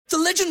The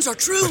legends are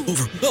true.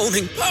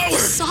 Overwhelming power!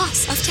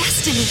 Sauce of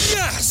destiny.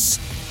 Yes!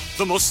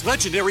 The most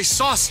legendary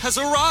sauce has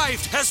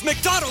arrived as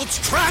McDonald's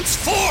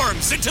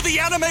transforms into the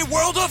anime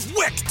world of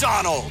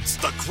WickDonald's.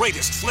 The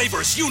greatest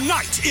flavors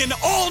unite in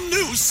all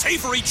new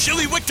savory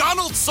chili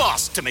McDonald's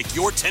sauce to make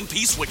your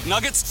 10-piece Wick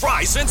Nuggets,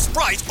 fries, and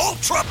Sprite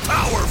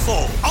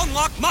ultra-powerful.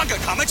 Unlock manga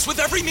comics with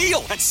every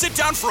meal and sit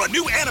down for a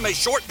new anime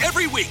short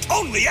every week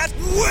only at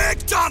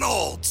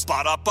WickDonald's.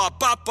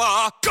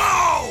 Ba-da-ba-ba-ba,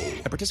 go!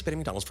 At participating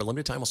McDonald's for a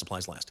limited time while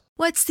supplies last.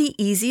 What's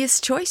the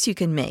easiest choice you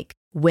can make?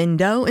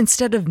 Window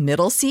instead of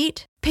middle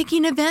seat?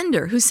 Picking a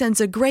vendor who sends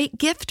a great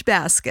gift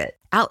basket?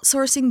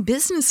 Outsourcing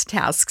business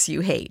tasks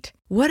you hate?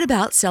 What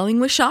about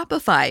selling with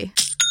Shopify?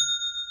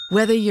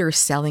 Whether you're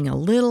selling a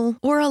little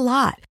or a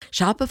lot,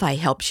 Shopify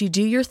helps you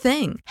do your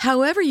thing,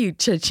 however you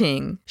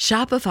cha-ching.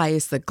 Shopify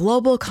is the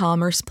global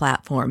commerce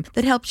platform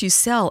that helps you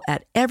sell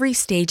at every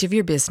stage of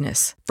your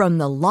business. From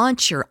the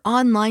launch your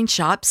online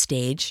shop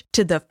stage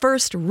to the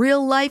first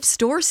real-life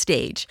store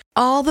stage,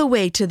 all the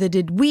way to the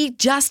did we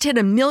just hit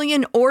a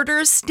million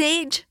orders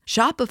stage.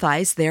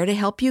 Shopify's there to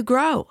help you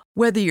grow.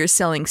 Whether you're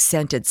selling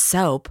scented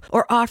soap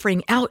or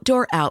offering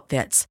outdoor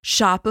outfits,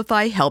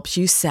 Shopify helps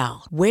you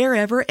sell.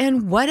 Wherever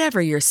and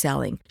whatever you're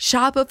selling,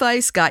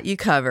 Shopify's got you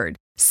covered.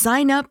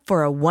 Sign up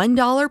for a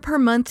 $1 per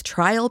month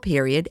trial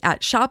period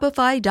at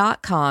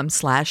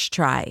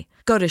shopify.com/try.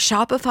 Go to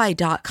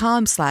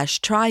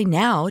shopify.com/try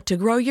now to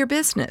grow your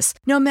business,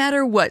 no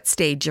matter what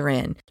stage you're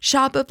in.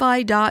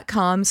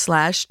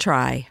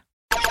 Shopify.com/try.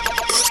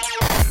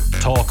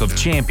 Talk of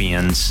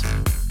Champions,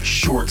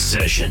 short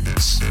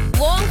sessions.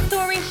 Long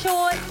story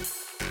short.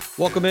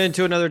 Welcome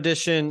into another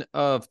edition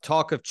of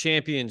Talk of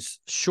Champions,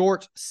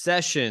 short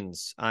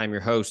sessions. I'm your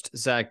host,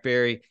 Zach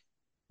Berry.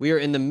 We are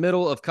in the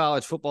middle of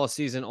college football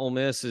season. Ole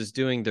Miss is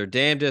doing their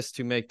damnedest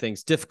to make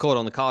things difficult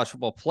on the college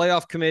football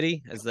playoff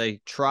committee as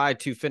they try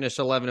to finish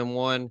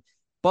 11-1.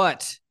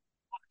 But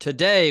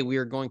today we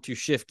are going to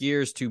shift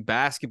gears to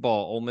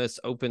basketball. Ole Miss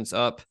opens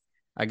up,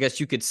 I guess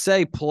you could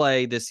say,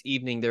 play this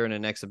evening. They're in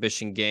an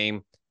exhibition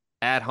game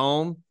at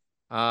home,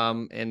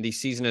 and the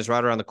season is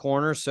right around the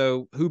corner.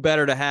 So who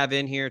better to have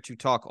in here to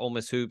talk Ole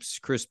Miss hoops,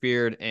 Chris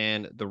Beard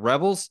and the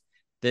Rebels,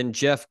 than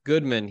Jeff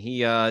Goodman. He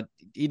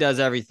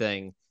does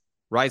everything.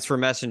 Writes for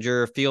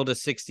Messenger, Field of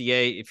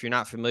 68. If you're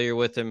not familiar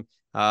with him,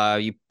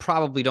 you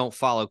probably don't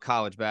follow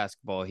college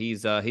basketball.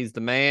 He's the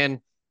man.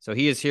 So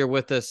he is here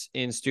with us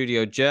in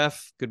studio.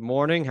 Jeff, good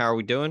morning. How are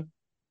we doing?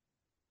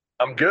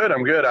 I'm good.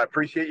 I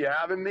appreciate you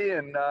having me.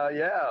 And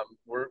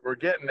we're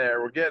getting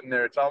there.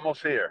 It's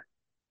almost here.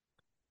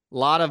 A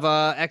lot of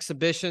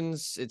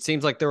exhibitions. It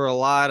seems like there were a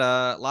lot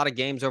of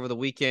games over the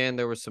weekend.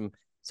 There were some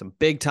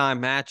big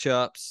time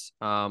matchups.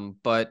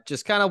 But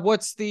just kind of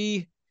what's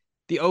the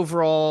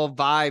overall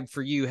vibe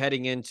for you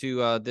heading into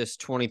this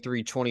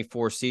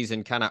 23-24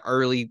 season, kind of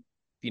early,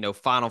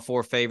 Final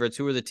Four favorites?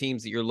 Who are the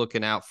teams that you're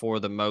looking out for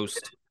the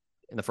most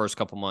in the first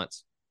couple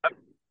months?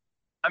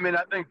 I mean,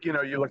 I think, you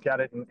look at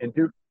it, and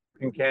Duke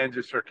and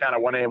Kansas are kind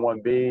of 1A and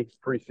 1B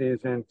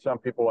preseason. Some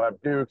people have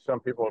Duke,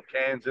 some people have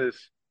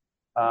Kansas.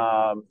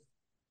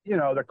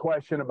 The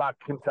question about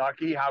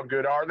Kentucky, how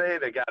good are they?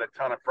 They got a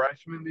ton of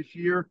freshmen this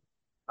year.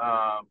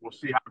 We'll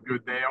see how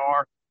good they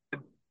are.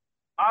 And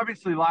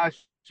obviously,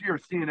 last year,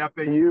 seeing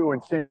FAU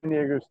and San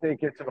Diego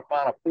State get to the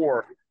Final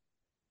Four,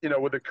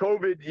 with the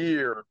COVID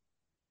year,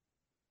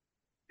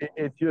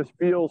 it just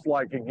feels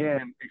like,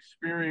 again,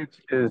 experience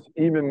is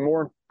even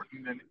more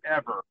important than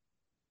ever.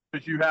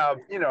 Because you have,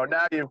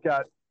 now you've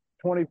got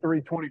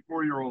 23,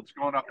 24-year-olds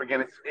going up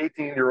against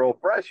 18-year-old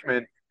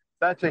freshmen.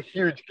 That's a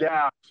huge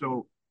gap.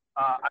 So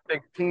I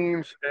think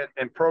teams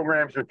and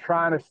programs are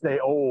trying to stay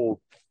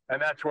old.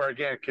 And that's where,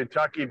 again,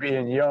 Kentucky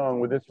being young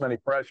with this many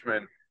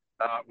freshmen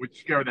would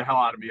scare the hell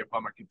out of me if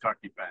I'm a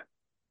Kentucky fan.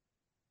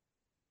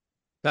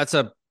 That's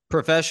a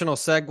professional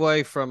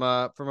segue from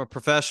a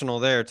professional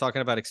there,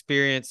 talking about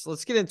experience.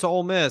 Let's get into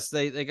Ole Miss.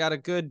 They got a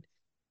good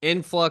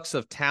influx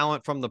of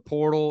talent from the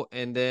portal,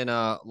 and then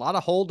a lot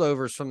of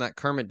holdovers from that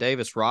Kermit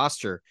Davis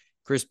roster.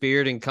 Chris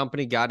Beard and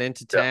company got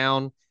into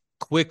town,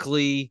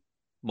 quickly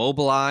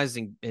mobilized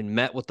and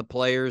met with the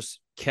players,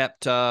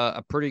 kept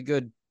a pretty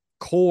good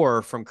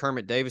core from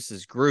Kermit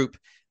Davis's group.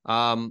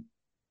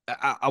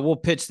 I will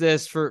pitch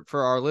this for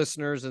our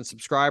listeners and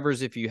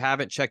subscribers. If you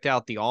haven't checked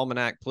out the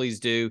Almanac, please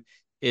do.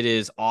 It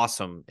is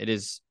awesome. It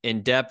is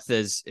in depth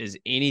as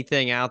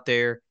anything out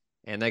there.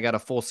 And they got a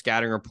full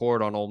scouting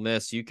report on Ole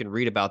Miss. You can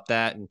read about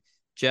that. And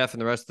Jeff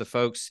and the rest of the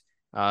folks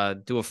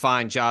do a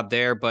fine job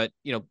there. But,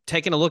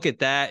 taking a look at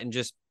that and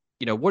just,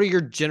 what are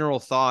your general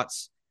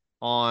thoughts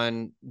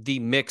on the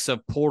mix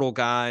of portal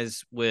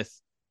guys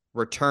with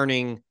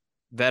returning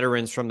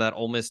veterans from that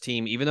Ole Miss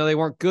team? Even though they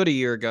weren't good a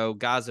year ago,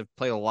 guys have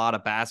played a lot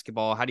of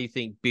basketball. How do you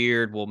think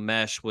Beard will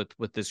mesh with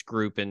this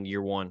group in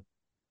year one?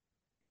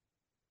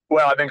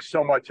 Well, I think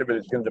so much of it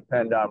is going to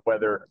depend on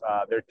whether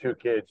their two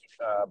kids,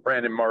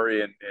 Brandon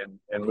Murray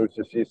and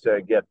Musa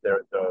Cisse, get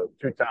the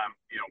two-time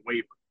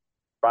waiver,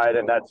 right?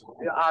 And that's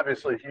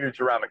obviously huge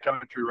around the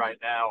country right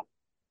now.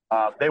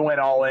 They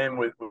went all in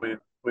with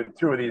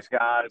two of these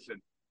guys,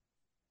 and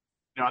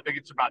I think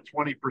it's about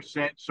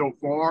 20% so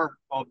far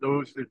of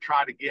those that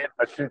try to get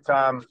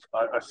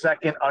a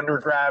second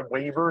undergrad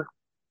waiver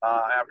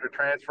after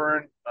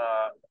transferring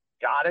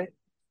got it.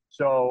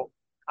 So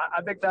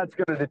I think that's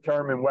going to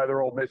determine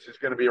whether Ole Miss is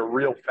going to be a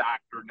real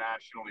factor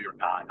nationally or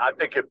not. I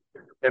think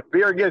if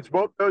Beer gets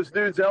both those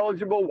dudes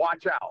eligible,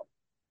 watch out.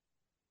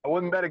 I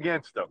wouldn't bet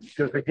against them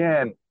because,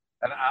 again,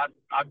 and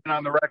I've been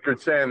on the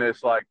record saying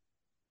this, like,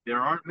 there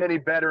aren't many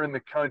better in the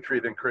country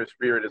than Chris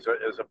Beard as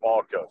a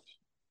ball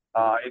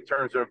coach in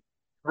terms of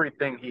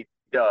everything he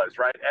does,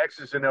 right?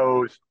 X's and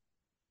O's,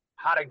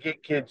 how to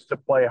get kids to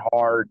play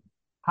hard,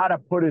 how to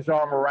put his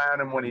arm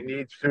around him when he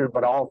needs to,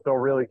 but also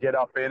really get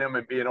up in him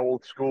and be an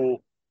old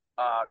school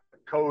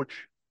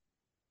coach.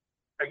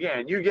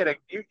 Again, you get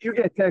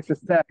Texas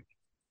Tech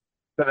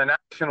to the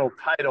national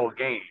title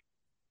game.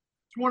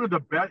 It's one of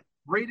the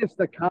greatest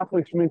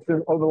accomplishments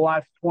over the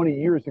last 20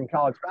 years in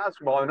college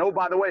basketball. And, oh,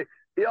 by the way,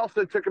 he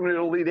also took him to the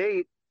Elite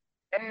Eight,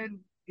 and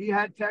he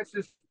had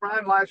Texas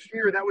Prime last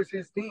year. That was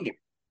his team.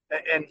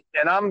 And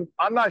I'm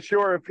not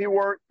sure if he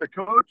weren't the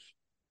coach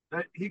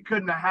that he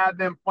couldn't have had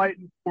them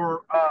fighting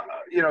for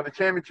the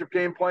championship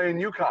game playing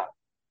UConn.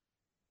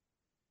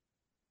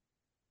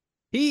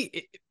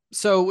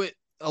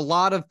 A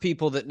lot of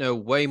people that know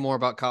way more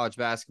about college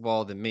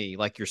basketball than me,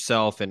 like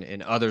yourself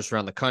and others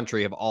around the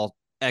country, have all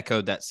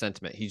echoed that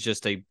sentiment. He's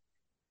just a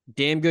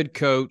damn good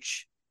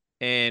coach.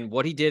 And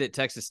what he did at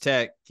Texas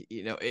Tech,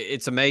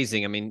 it's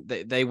amazing. I mean,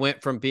 they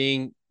went from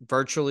being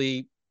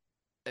virtually,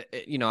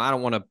 I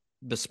don't want to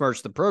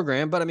besmirch the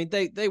program, but I mean,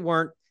 they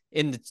weren't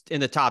in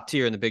the top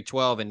tier in the Big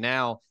 12. And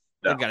now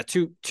they've got a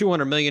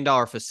 $200 million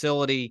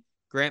facility.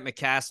 Grant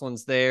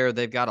McCaslin's there.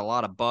 They've got a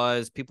lot of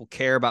buzz. People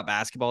care about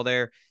basketball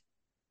there.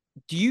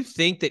 Do you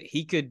think that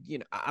he could,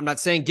 I'm not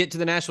saying get to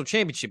the national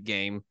championship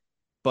game,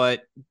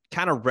 but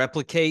kind of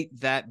replicate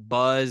that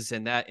buzz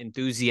and that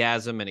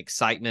enthusiasm and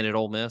excitement at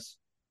Ole Miss?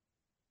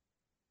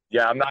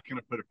 Yeah, I'm not going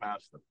to put it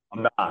past him.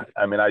 I'm not.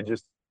 I mean, I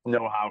just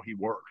know how he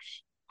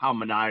works, how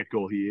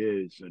maniacal he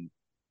is. And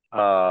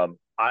I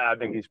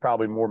think he's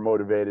probably more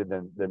motivated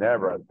than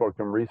ever. I spoke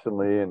to him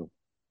recently, and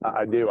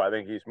I do. I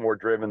think he's more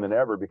driven than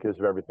ever because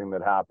of everything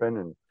that happened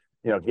and,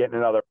 getting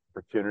another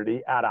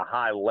opportunity at a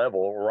high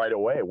level right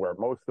away, where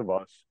most of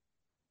us,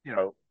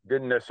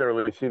 didn't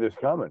necessarily see this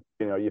coming.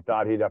 You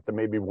thought he'd have to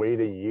maybe wait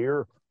a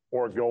year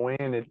or go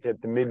in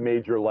at the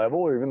mid-major level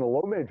or even the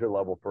low-major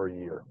level for a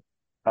year.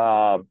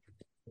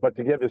 But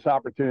to get this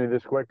opportunity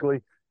this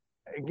quickly,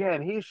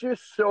 again, he's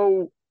just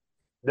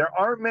there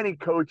aren't many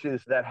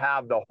coaches that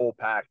have the whole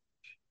package.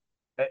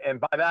 And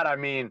by that, I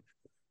mean,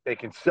 they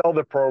can sell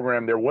the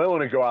program. They're willing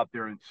to go out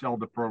there and sell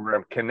the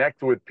program,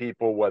 connect with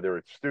people, whether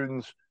it's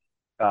students,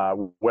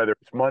 whether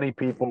it's money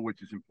people,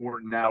 which is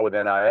important now with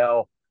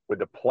NIL, with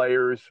the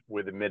players,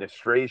 with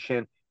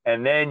administration,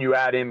 and then you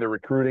add in the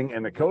recruiting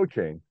and the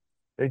coaching.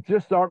 There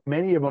just aren't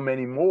many of them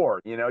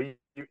anymore. You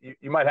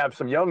might have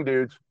some young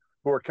dudes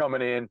who are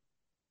coming in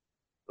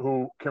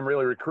who can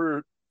really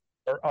recruit,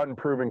 or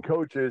unproven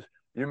coaches.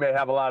 You may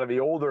have a lot of the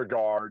older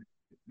guard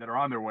that are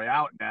on their way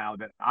out now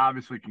that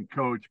obviously can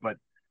coach, but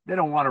they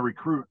don't want to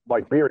recruit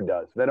like Beard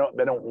does. They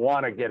don't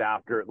want to get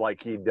after it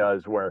like he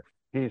does, where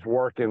he's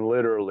working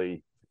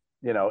literally,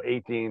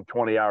 18,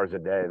 20 hours a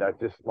day. That's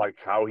just like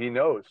how he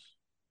knows,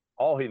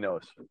 all he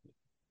knows.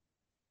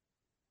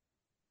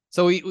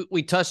 So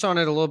we touched on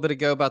it a little bit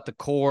ago about the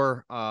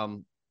core.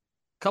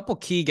 Couple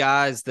key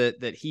guys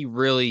that he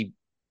really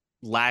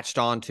latched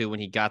onto when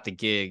he got the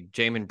gig: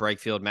 Jamin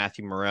Brakefield,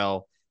 Matthew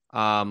Morrell.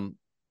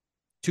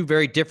 Two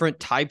very different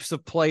types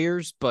of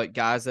players, but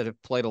guys that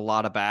have played a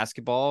lot of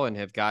basketball and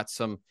have got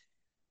some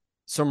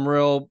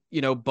real,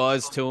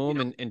 buzz to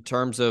them in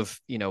terms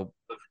of,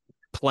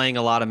 playing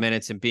a lot of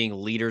minutes and being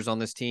leaders on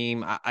this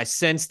team. I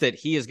sense that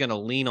he is going to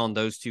lean on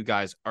those two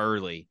guys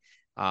early.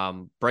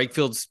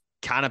 Brakefield's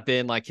kind of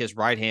been like his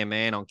right-hand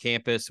man on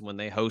campus when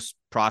they host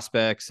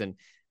prospects and,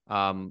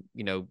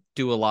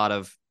 do a lot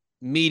of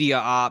media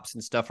ops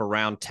and stuff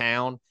around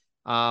town.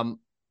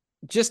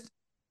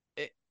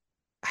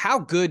 How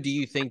good do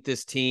you think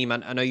this team,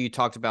 I know you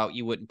talked about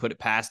you wouldn't put it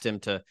past him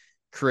to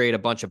create a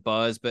bunch of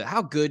buzz, but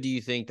how good do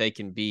you think they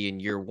can be in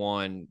year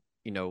one,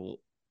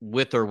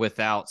 with or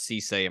without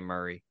Cisse and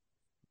Murray?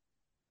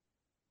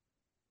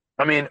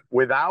 I mean,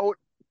 without,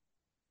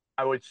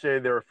 I would say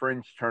they're a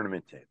fringe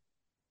tournament team.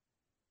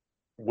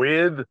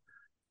 With,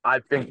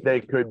 I think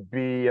they could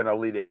be an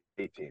Elite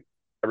Eight team.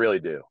 I really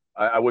do.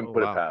 I wouldn't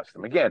put it past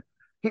them. Again,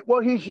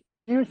 he's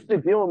used to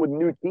dealing with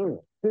new teams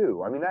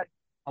too. I mean,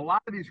 a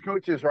lot of these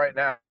coaches right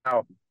now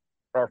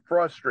are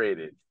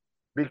frustrated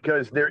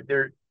because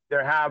they're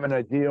having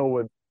to deal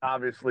with,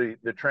 obviously,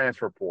 the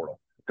transfer portal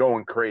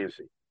going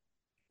crazy.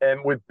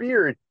 And with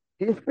Beard,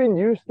 he's been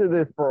used to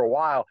this for a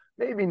while.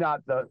 Maybe not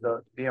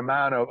the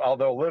amount of,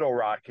 although Little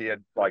Rock, he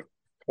had like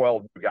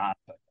 12 guys,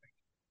 I think.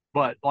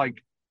 But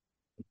like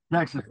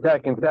Texas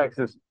Tech and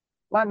Texas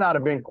might not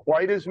have been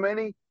quite as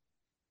many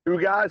new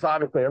guys.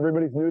 Obviously,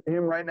 everybody's new to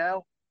him right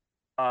now.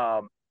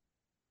 So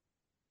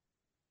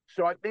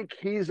I think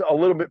he's a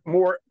little bit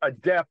more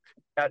adept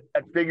at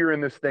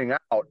figuring this thing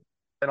out.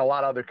 than a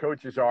lot of other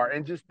coaches are,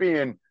 and just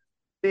being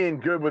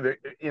good with it,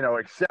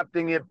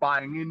 accepting it,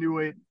 buying into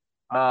it.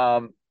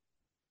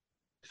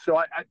 So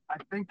I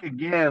think,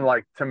 again,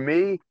 like, to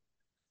me,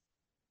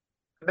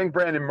 I think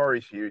Brandon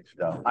Murray's huge,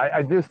 though.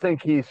 I just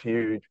think he's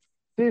huge.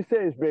 Cisse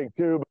is big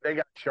too, but they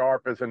got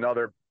Sharp as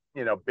another,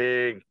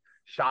 big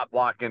shot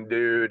blocking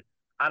dude.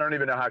 I don't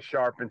even know how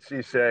Sharp and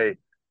Cisse,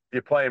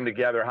 you play them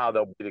together, how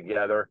they'll be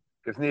together,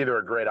 because neither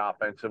are great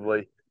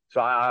offensively. So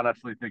I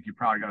honestly think you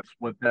probably got to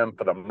split them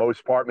for the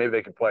most part. Maybe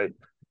they can play,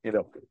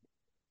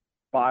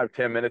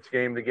 5-10 minutes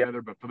game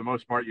together, but for the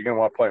most part, you're going to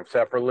want to play them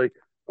separately.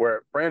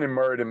 Where Brandon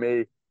Murray, to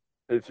me,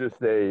 is just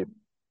a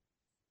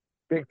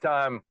big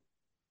time,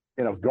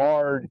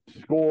 guard,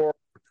 score,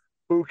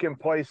 who can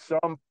play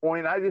some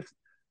point.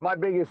 My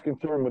biggest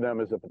concern with them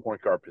is at the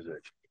point guard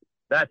position.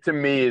 That, to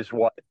me, is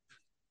what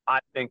I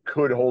think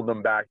could hold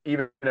them back,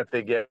 even if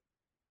they get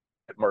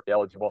Murray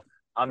eligible.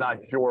 I'm not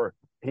sure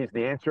he's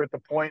the answer at the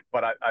point,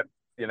 but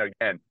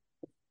again,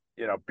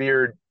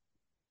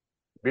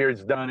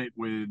 Beard's done it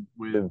with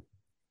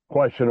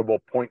questionable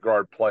point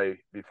guard play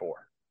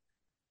before.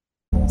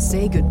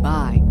 Say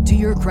goodbye to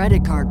your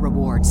credit card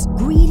rewards.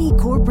 Greedy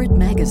corporate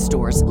mega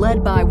stores,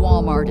 led by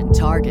Walmart and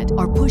Target,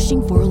 are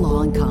pushing for a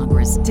law in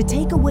Congress to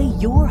take away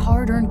your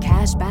hard-earned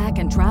cash back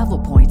and travel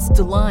points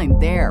to line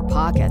their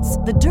pockets.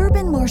 The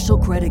Durbin-Marshall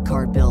credit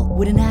card bill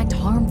would enact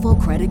harmful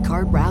credit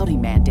card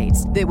routing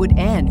mandates that would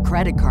end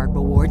credit card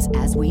rewards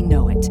as we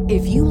know it.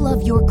 If you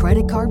love your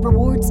credit card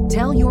rewards,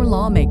 tell your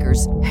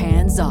lawmakers,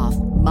 hands off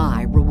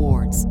my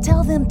rewards.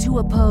 Tell them to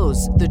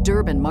oppose the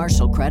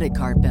Durbin-Marshall credit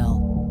card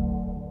bill.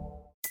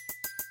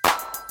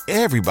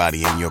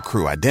 Everybody in your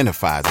crew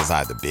identifies as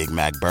either Big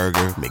Mac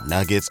Burger,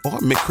 McNuggets, or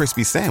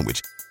McCrispy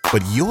Sandwich.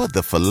 But you're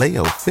the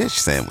Filet-O-Fish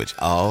Sandwich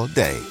all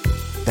day.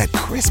 That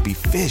crispy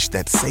fish,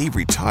 that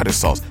savory tartar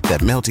sauce,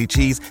 that melty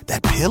cheese,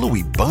 that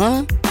pillowy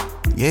bun.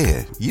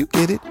 Yeah, you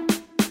get it.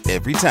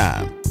 Every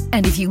time.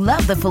 And if you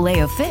love the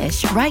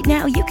Filet-O-Fish, right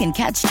now you can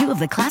catch two of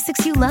the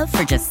classics you love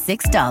for just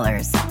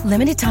 $6.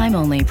 Limited time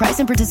only. Price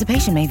and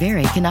participation may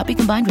vary. Cannot be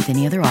combined with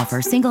any other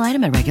offer. Single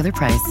item at regular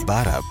price.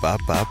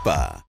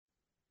 Ba-da-ba-ba-ba.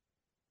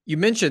 You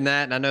mentioned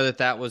that, and I know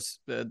that was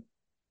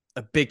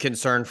a big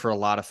concern for a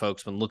lot of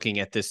folks when looking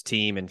at this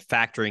team and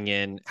factoring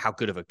in how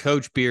good of a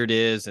coach Beard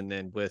is, and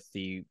then with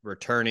the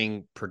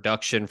returning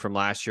production from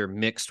last year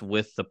mixed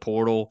with the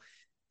portal,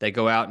 they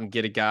go out and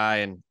get a guy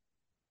and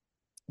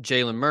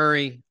Jalen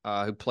Murray,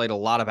 who played a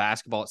lot of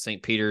basketball at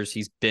St. Peter's.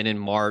 He's been in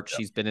March. Yep.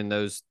 He's been in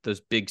those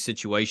big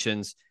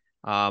situations.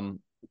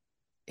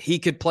 He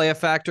could play a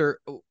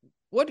factor.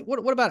 What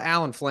about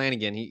Alan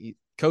Flanagan? He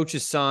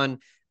coach's son.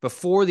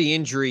 Before the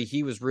injury,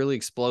 he was really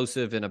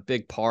explosive and a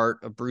big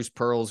part of Bruce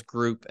Pearl's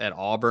group at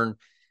Auburn.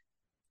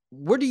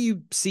 Where do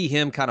you see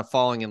him kind of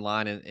falling in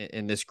line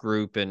in this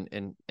group,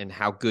 and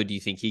how good do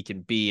you think he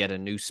can be at a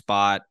new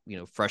spot,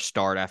 fresh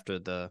start after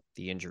the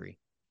injury?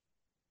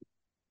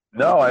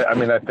 No,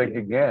 I think,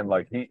 again,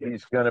 like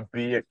he's going to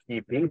be a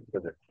key piece for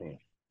this team,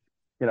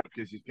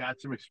 because he's got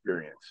some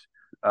experience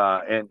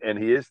and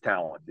he is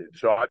talented.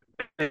 So I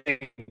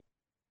think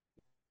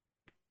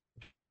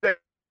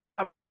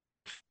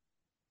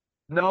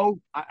no,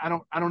 I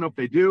don't know if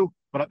they do,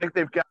 but I think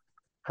they've got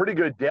pretty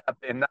good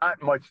depth and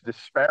not much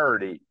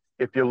disparity.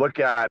 If you look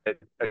at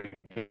it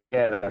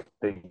again, I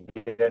think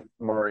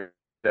Murray,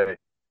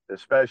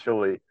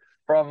 especially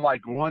from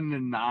like 1 to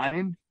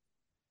 9,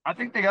 I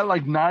think they got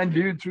like 9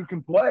 dudes who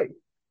can play.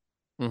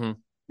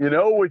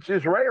 Mm-hmm. Which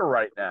is rare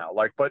right now.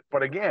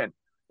 But again,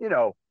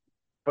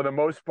 for the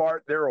most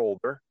part, they're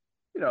older.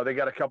 They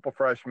got a couple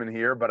freshmen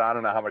here, but I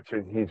don't know how much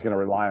he's going to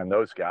rely on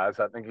those guys.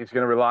 I think he's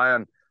going to rely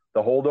on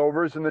the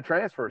holdovers and the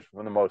transfers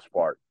for the most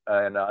part.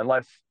 And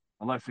unless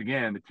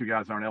again, the two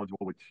guys aren't eligible,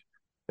 which,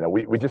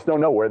 we just don't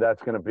know where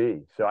that's going to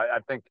be. So I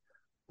think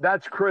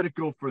that's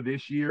critical for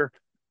this year.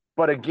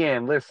 But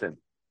again, listen,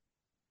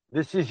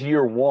 this is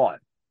year one.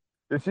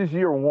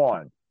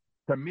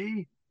 To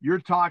me, you're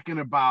talking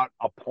about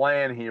a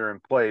plan here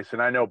in place.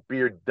 And I know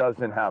Beard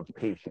doesn't have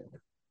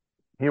patience.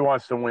 He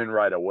wants to win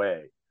right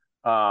away.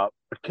 But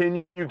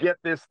can you get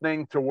this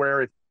thing to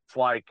where it's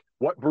like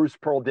what Bruce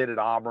Pearl did at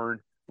Auburn,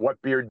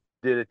 what Beard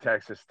did at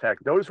Texas Tech?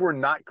 Those were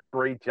not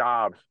great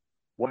jobs.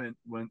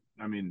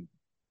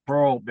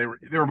 Pearl, they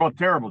were both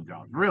terrible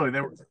jobs. Really,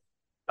 they were.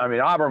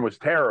 Auburn was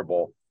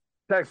terrible.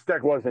 Texas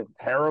Tech wasn't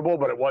terrible,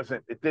 but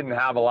it didn't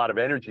have a lot of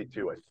energy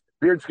to it.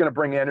 Beard's going to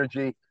bring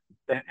energy,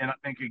 and I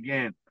think,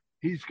 again,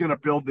 he's going to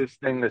build this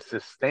thing to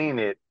sustain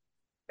it.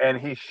 And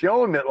he's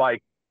shown that,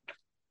 like,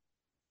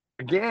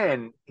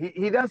 again,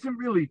 he doesn't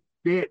really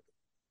fit.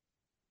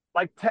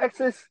 Like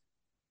Texas,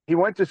 he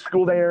went to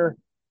school there,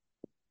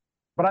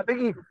 but I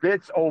think he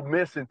fits Ole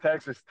Miss and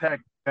Texas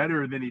Tech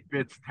better than he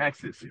fits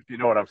Texas, if you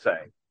know what I'm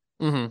saying.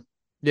 Mm-hmm.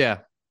 Yeah.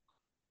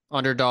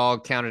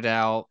 Underdog, counted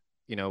out,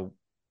 kind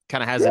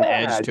of has an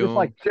edge to him.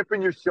 Like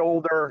chipping your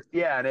shoulder.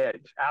 Yeah, an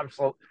edge.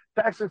 Absolutely.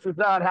 Texas does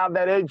not have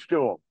that edge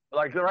to him.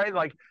 Like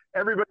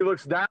everybody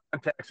looks down on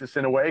Texas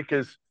in a way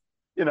because,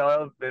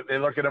 they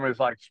look at him as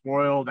like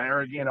spoiled,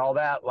 arrogant, all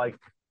that. Like,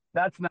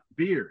 that's not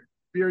Beard.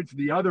 Beard's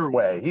the other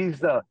way. He's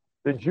the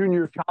the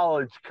junior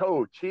college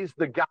coach. He's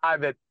the guy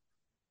that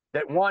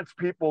wants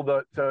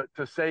people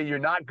to say you're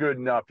not good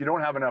enough, you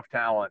don't have enough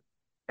talent,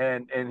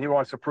 and he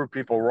wants to prove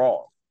people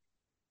wrong.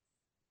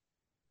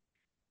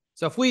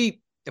 So if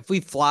we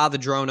fly the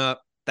drone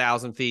up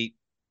 1,000 feet,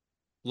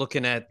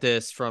 looking at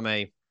this from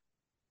a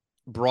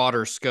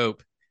broader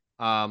scope,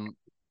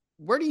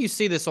 where do you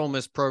see this Ole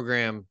Miss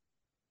program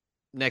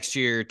next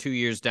year, 2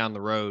 years down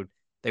the road?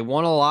 They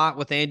won a lot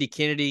with Andy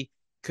Kennedy,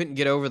 couldn't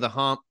get over the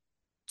hump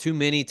too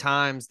many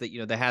times. That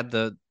they had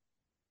the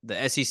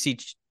SEC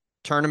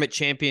tournament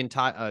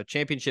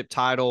championship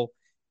title,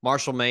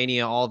 Marshall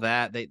Mania, all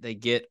that. They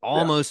get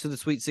almost to the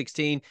Sweet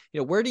 16.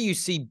 Where do you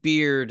see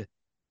Beard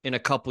in a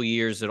couple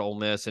years at Ole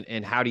Miss,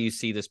 and how do you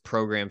see this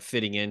program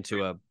fitting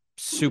into a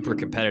super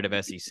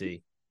competitive SEC?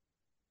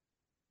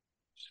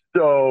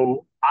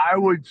 So I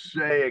would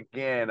say,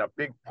 again, a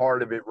big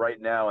part of it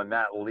right now in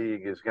that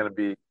league is going to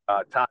be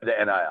tied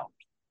to NIL.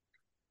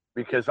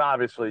 Because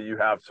obviously you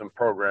have some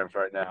programs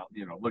right now.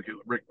 Look at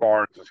Rick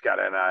Barnes has got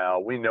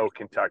NIL. We know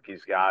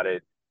Kentucky's got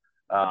it.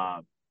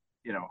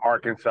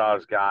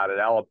 Arkansas's got it.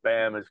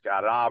 Alabama's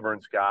got it.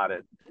 Auburn's got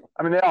it.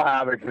 I mean, they all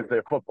have it because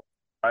they're football,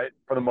 right?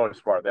 For the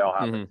most part, they all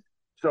have it.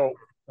 So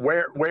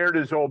where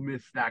does Ole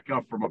Miss stack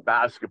up from a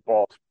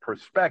basketball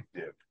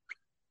perspective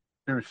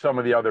to some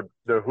of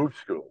the hoop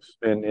schools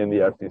in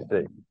the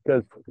SEC?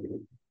 Because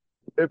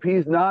if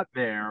he's not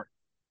there,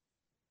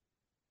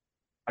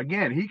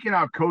 again, he can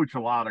outcoach a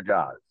lot of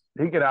guys.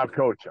 He can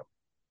outcoach them.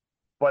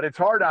 But it's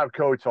hard to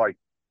outcoach like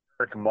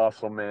Eric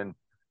Musselman,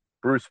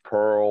 Bruce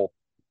Pearl.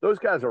 Those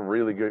guys are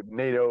really good.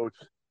 Nate Oates.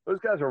 Those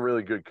guys are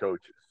really good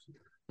coaches.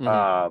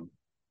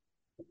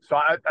 So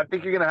I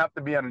think you're going to have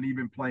to be on an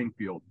even playing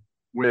field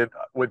with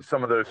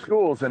some of those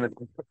schools. And it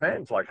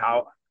depends, like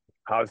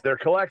how's their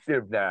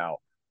collective now?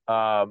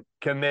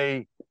 Can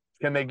they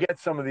get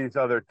some of these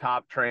other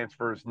top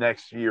transfers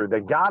next year?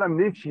 They got them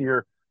this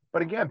year.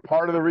 But again,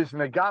 part of the reason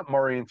they got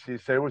Murray and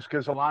Cisse was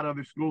because a lot of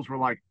other schools were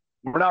like,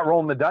 we're not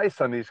rolling the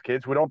dice on these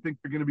kids. We don't think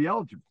they're going to be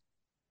eligible.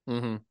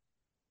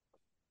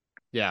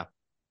 Yeah.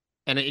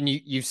 And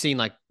you've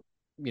seen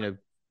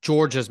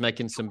Georgia's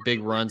making some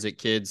big runs at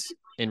kids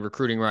in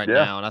recruiting right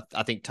now. And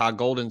I think Todd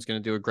Golden's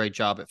going to do a great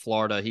job at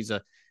Florida. He's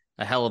a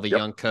hell of a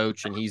young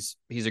coach, and he's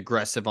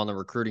aggressive on the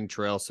recruiting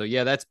trail. So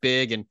yeah, that's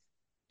big. And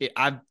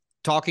I'm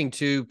talking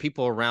to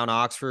people around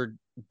Oxford.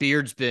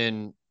 Beard's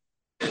been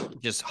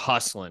just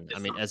hustling. I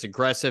mean, as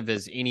aggressive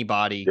as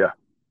anybody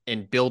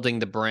in building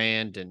the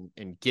brand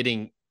and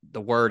getting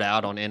the word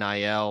out on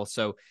NIL.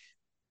 So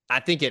I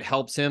think it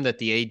helps him that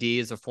the AD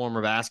is a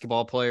former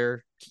basketball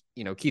player.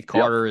 Keith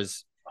Carter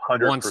is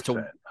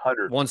 100%,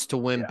 wants to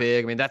win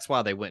big. I mean, that's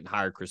why they went and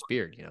hired Chris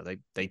Beard.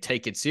 They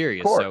take it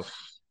serious. So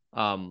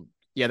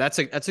that's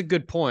a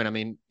good point. I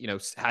mean,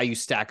 how you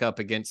stack up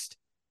against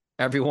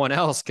everyone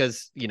else,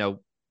 because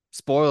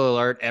spoiler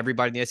alert,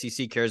 everybody in the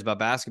SEC cares about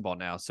basketball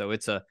now. So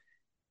it's a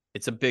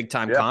big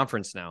time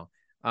conference now.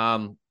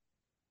 All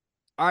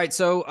right.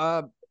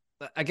 So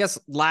I guess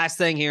last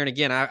thing here. And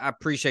again, I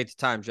appreciate the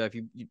time, Jeff.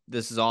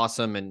 This is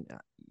awesome. And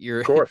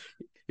you're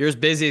as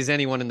busy as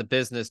anyone in the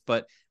business,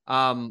 but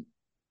kind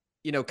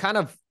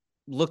of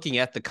looking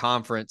at the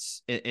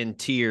conference in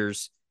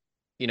tiers,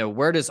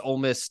 where does Ole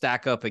Miss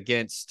stack up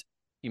against,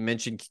 you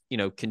mentioned,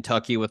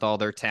 Kentucky with all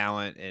their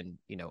talent, and,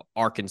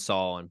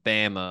 Arkansas and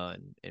Bama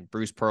and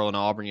Bruce Pearl and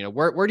Auburn.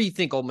 Where do you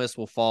think Ole Miss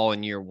will fall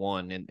in year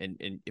one?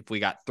 And if we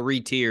got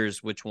 3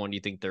 tiers, which one do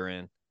you think they're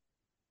in?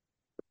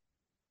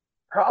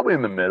 Probably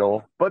in the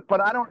middle, but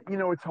I don't,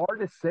 it's hard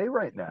to say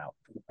right now.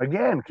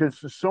 Again, because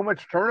there's so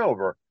much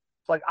turnover.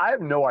 It's like I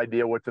have no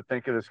idea what to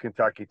think of this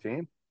Kentucky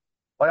team.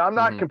 Like, I'm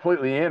not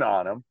completely in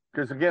on them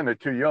because, again, they're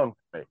too young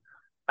for me.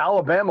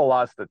 Alabama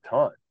lost a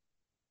ton.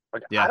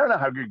 I don't know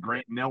how good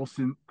Grant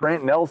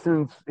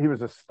Nelson's, he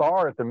was a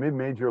star at the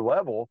mid-major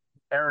level.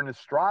 Aaron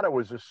Estrada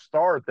was a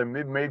star at the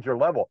mid-major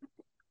level.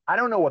 I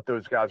don't know what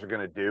those guys are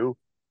going to do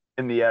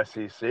in the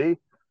SEC.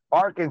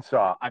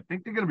 Arkansas, I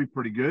think they're going to be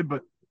pretty good,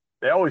 but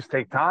they always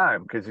take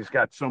time because he's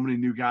got so many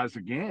new guys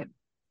again.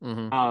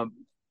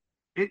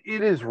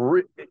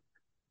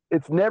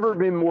 It's never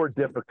been more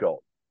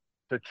difficult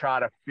to try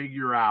to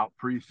figure out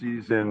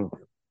preseason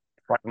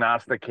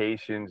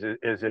prognostications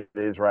as it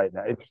is right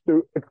now.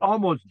 It's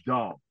almost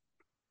dumb.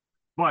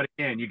 But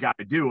again, you got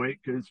to do it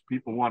because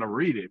people want to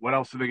read it. What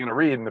else are they going to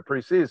read in the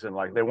preseason?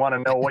 Like, they want to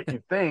know what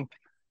you think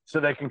so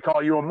they can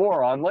call you a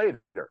moron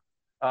later,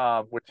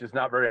 which is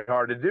not very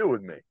hard to do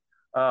with me.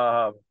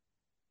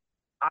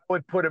 I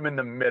would put him in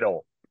the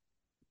middle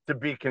to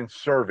be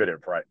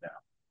conservative right now.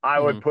 I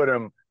would put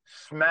him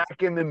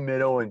smack in the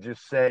middle and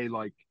just say,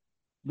 like,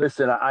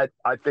 listen, I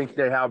think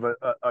they have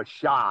a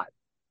shot,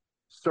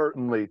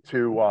 certainly,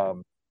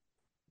 to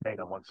hang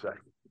on one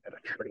second. Got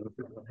a train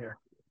going here.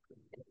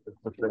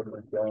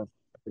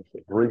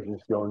 The bridge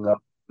is going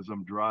up as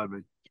I'm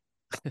driving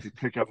to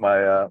pick up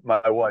my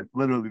wife.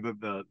 Literally,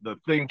 the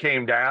thing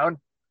came down,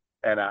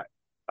 and I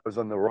was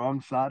on the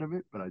wrong side of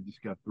it, but I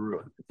just got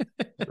through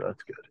it. So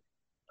that's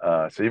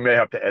good. So you may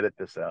have to edit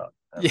this out.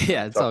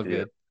 Yeah, it's all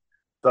good.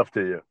 It's up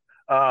to you.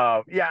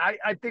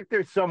 I think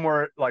there's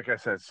somewhere, like I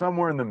said,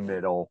 somewhere in the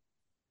middle.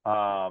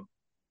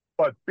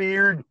 But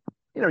Beard,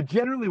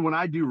 generally when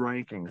I do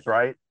rankings,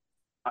 right,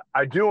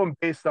 I do them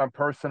based on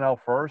personnel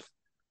first,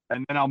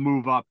 and then I'll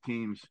move up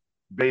teams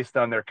based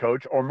on their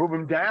coach or move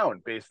them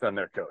down based on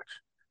their coach.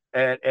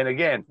 And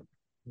again,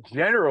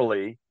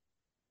 generally,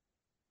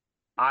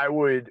 I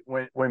would,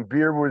 when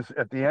Beard was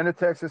at the end of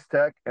Texas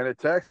Tech and at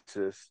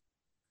Texas,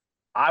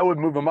 I would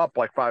move him up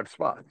like 5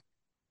 spots.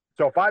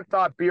 So if I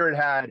thought Beard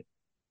had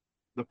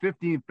the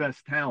 15th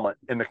best talent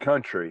in the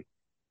country,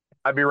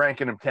 I'd be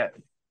ranking him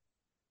 10th.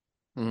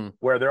 Mm-hmm.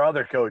 Where there are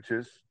other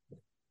coaches,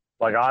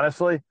 like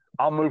honestly,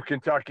 I'll move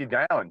Kentucky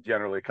down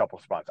generally a couple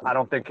spots. I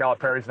don't think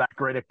Calipari's that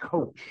great a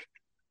coach.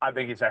 I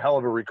think he's a hell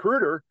of a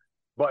recruiter,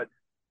 but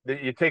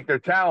you take their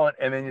talent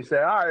and then you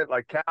say, all right,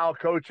 like Cal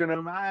coaching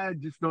them, I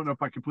just don't know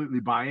if I completely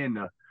buy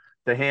into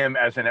him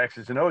as an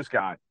X's and O's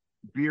guy.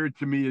 Beard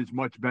to me is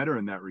much better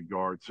in that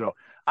regard. So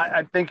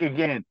I think,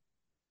 again,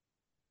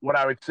 what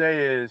I would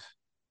say is,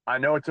 I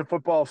know it's a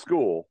football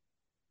school,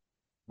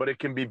 but it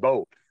can be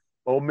both.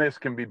 Ole Miss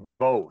can be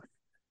both.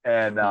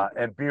 And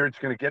Beard's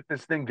going to get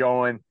this thing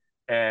going.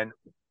 And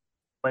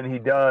when he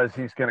does,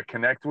 he's going to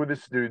connect with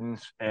his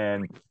students.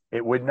 And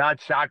it would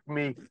not shock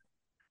me.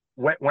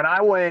 When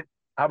I went,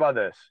 how about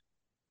this?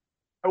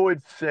 I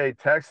would say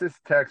Texas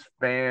Tech's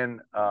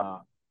fan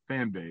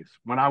base.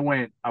 When I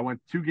went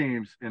 2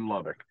 games in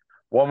Lubbock.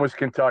 One was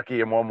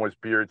Kentucky and one was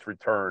Beard's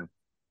return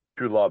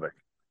to Lubbock.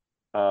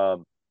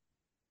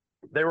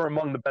 They were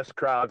among the best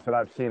crowds that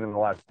I've seen in the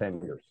last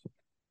 10 years.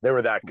 They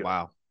were that good.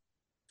 Wow.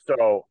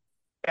 So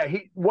yeah,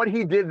 what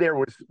he did there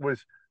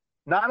was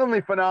not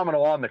only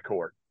phenomenal on the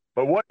court,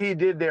 but what he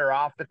did there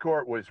off the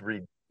court was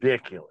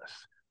ridiculous.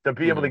 To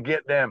be able to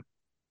get them,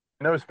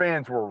 and those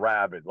fans were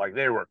rabid, like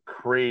they were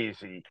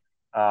crazy.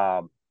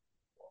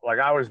 Like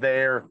I was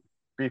there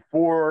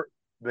before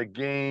the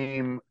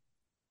game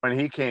when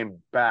he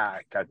came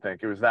back. I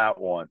think it was that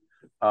one.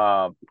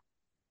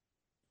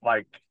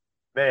 Like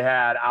they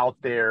had out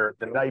there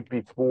the night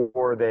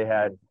before, they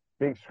had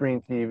big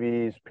screen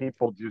TVs,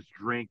 people just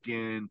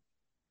drinking,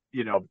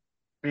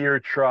 beer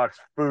trucks,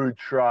 food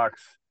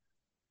trucks,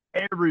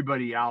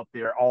 everybody out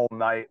there all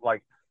night.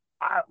 Like,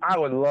 I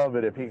would love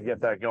it if he could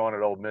get that going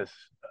at Ole Miss,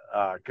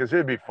 because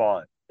it'd be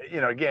fun.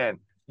 Again,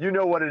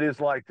 what it is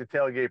like to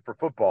tailgate for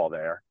football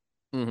there.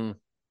 Mm-hmm.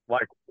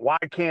 Like, why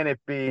can't it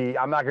be,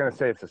 I'm not going to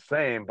say it's the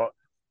same, but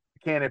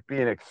can't it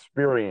be an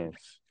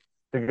experience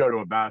to go to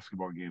a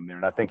basketball game there?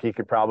 And I think he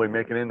could probably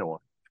make it into one.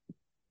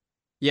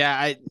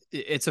 Yeah,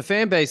 it's a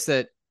fan base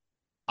that,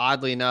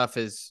 oddly enough,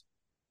 is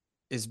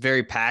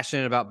very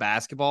passionate about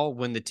basketball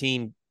when the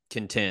team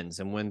contends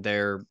and when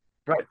they're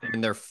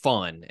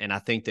fun. And I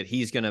think that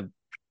he's going to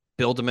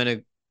build them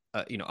in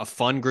a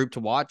fun group to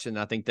watch. And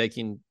I think they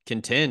can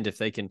contend if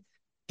they can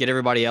get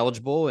everybody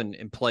eligible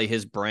and play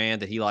his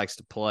brand that he likes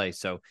to play.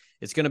 So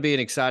it's going to be an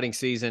exciting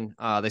season.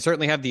 They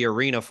certainly have the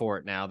arena for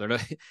it now. They're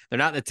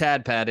not in the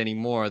Tad Pad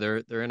anymore.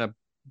 They're in a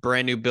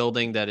brand new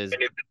building that is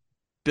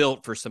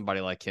built for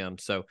somebody like him.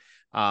 So,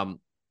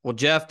 well,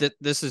 Jeff,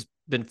 this has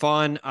been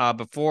fun.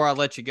 Before I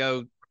let you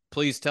go,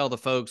 please tell the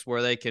folks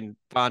where they can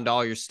find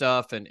all your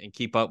stuff and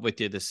keep up with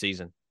you this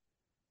season.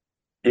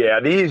 Yeah,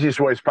 the easiest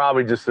way is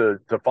probably just to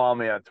follow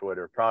me on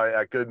Twitter, probably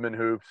at Goodman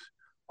Hoops.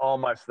 All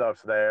my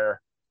stuff's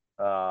there.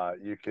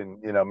 You can,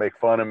 make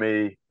fun of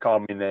me, call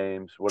me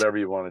names, whatever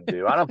you want to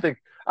do. I don't think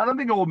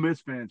Ole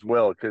Miss fans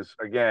will, because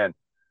again,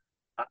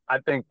 I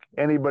think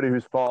anybody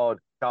who's followed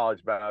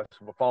college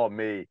basketball, followed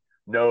me,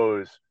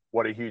 knows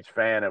what a huge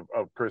fan of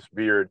Chris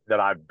Beard that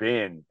I've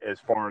been as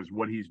far as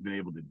what he's been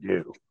able to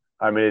do.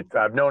 I mean,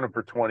 I've known him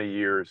for 20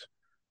 years,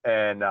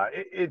 and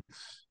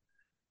it's,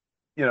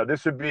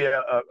 this would be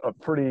a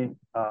pretty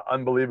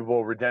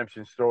unbelievable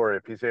redemption story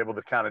if he's able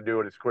to kind of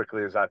do it as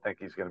quickly as I think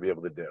he's going to be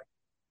able to do.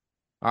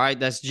 All right,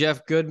 that's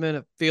Jeff Goodman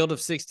at Field of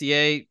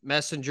 68.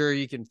 Messenger,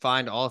 you can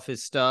find all of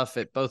his stuff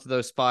at both of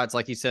those spots.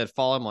 Like he said,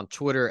 follow him on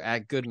Twitter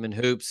at Goodman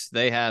Hoops.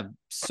 They have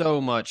so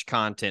much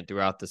content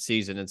throughout the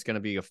season. It's going to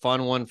be a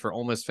fun one for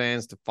Ole Miss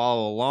fans to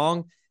follow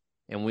along.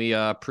 And we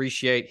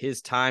appreciate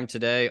his time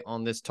today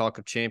on this Talk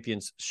of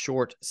Champions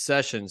short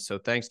session. So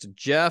thanks to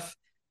Jeff.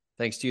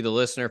 Thanks to you, the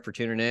listener, for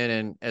tuning in.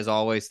 And as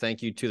always,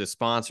 thank you to the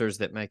sponsors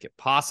that make it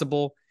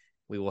possible.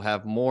 We will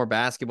have more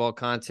basketball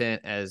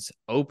content as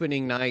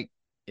opening night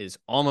is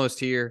almost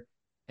here.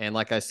 And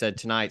like I said,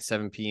 tonight,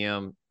 7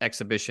 p.m.,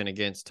 exhibition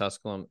against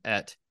Tusculum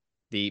at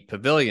the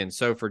Pavilion.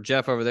 So for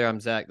Jeff over there, I'm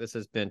Zach. This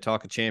has been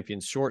Talk of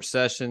Champions short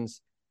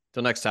sessions.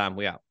 Till next time,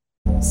 we out.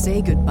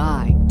 Say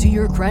goodbye to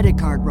your credit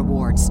card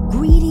rewards.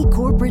 Greedy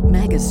corporate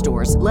mega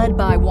stores, led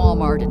by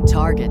Walmart and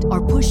Target,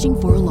 are pushing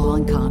for a law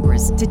in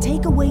Congress to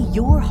take away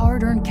your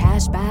hard-earned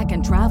cash back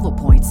and travel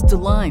points to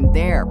line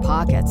their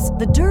pockets.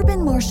 The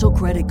Durbin-Marshall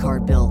credit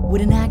card bill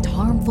would enact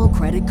harmful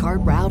credit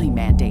card routing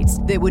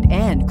mandates that would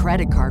end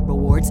credit card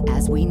rewards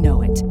as we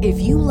know it. If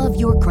you love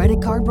your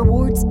credit card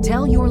rewards,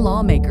 tell your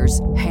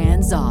lawmakers,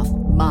 hands off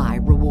my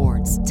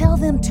rewards. Tell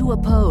them to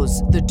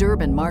oppose the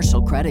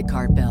Durbin-Marshall credit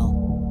card bill.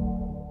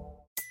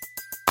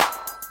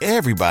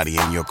 Everybody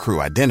in your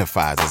crew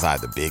identifies as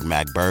either Big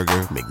Mac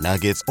Burger,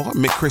 McNuggets, or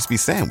McCrispy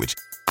Sandwich.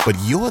 But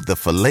you're the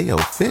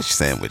Filet-O-Fish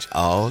Sandwich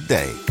all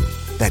day.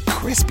 That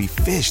crispy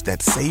fish,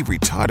 that savory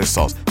tartar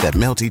sauce, that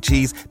melty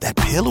cheese, that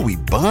pillowy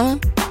bun.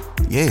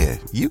 Yeah,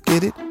 you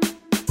get it.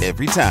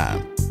 Every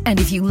time. And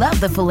if you love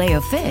the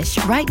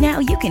Filet-O-Fish, right now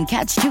you can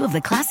catch 2 of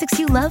the classics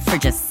you love for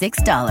just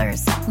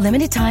 $6.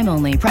 Limited time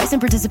only. Price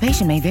and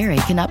participation may vary.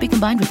 Cannot be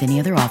combined with any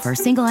other offer.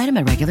 Single item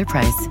at regular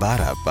price.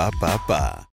 Ba-da-ba-ba-ba.